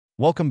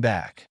Welcome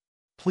back.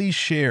 Please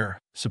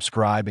share,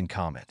 subscribe, and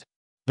comment.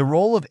 The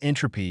role of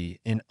entropy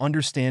in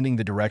understanding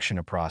the direction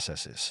of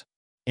processes.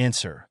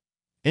 Answer: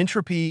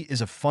 entropy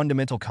is a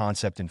fundamental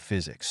concept in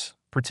physics,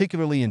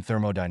 particularly in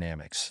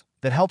thermodynamics,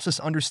 that helps us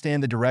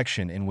understand the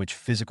direction in which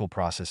physical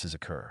processes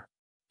occur.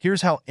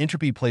 Here's how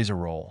entropy plays a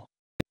role.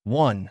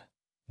 1.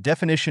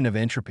 Definition of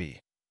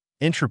entropy.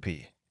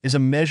 Entropy is a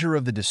measure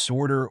of the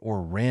disorder or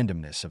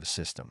randomness of a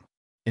system.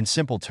 In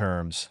simple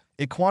terms,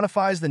 it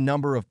quantifies the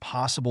number of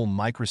possible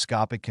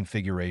microscopic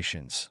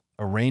configurations,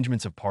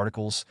 arrangements of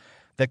particles,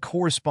 that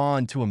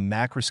correspond to a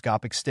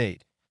macroscopic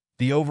state,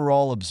 the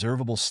overall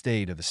observable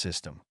state of the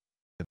system.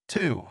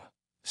 2.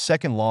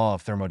 Second law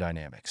of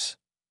thermodynamics.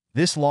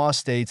 This law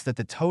states that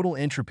the total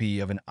entropy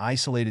of an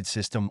isolated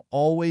system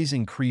always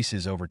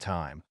increases over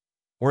time,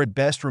 or at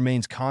best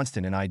remains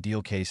constant in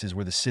ideal cases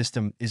where the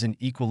system is in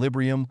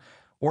equilibrium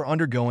or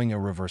undergoing a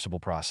reversible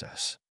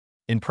process.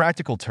 In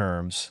practical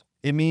terms,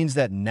 it means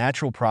that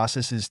natural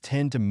processes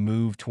tend to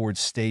move towards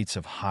states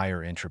of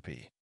higher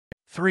entropy.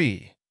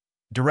 3.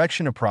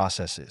 Direction of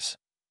processes.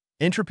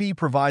 Entropy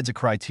provides a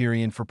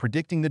criterion for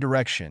predicting the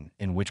direction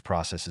in which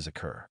processes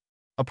occur.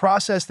 A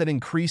process that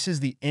increases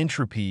the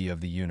entropy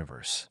of the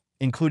universe,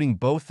 including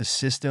both the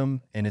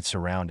system and its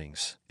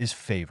surroundings, is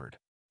favored.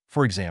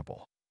 For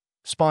example,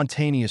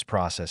 spontaneous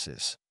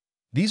processes.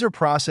 These are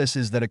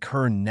processes that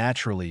occur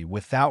naturally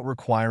without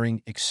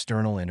requiring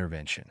external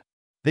intervention.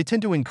 They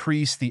tend to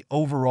increase the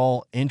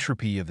overall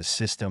entropy of the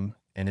system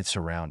and its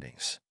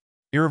surroundings.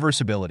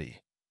 Irreversibility.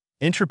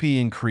 Entropy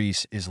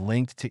increase is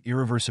linked to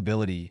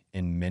irreversibility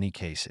in many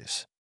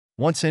cases.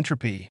 Once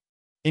entropy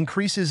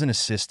increases in a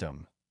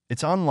system,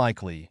 it's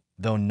unlikely,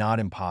 though not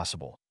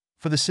impossible,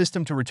 for the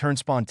system to return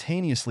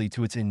spontaneously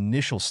to its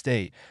initial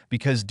state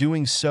because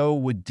doing so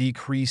would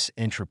decrease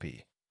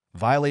entropy,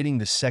 violating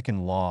the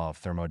second law of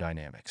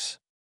thermodynamics.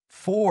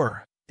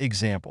 4.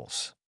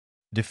 Examples.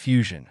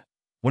 Diffusion.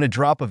 When a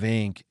drop of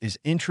ink is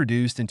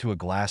introduced into a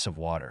glass of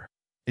water,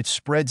 it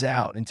spreads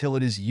out until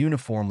it is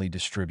uniformly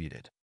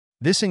distributed.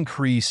 This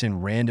increase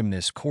in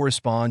randomness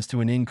corresponds to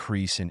an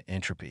increase in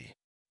entropy.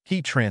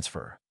 Heat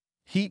transfer.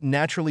 Heat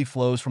naturally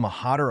flows from a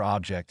hotter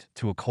object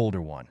to a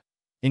colder one,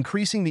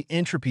 increasing the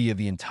entropy of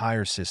the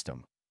entire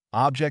system,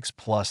 objects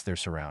plus their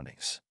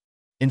surroundings.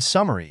 In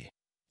summary,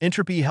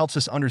 entropy helps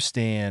us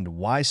understand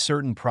why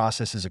certain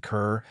processes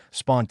occur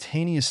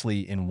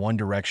spontaneously in one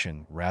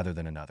direction rather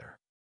than another.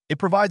 It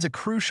provides a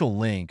crucial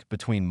link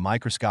between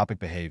microscopic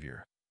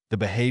behavior, the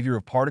behavior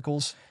of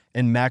particles,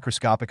 and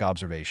macroscopic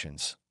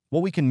observations,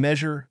 what we can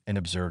measure and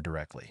observe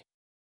directly.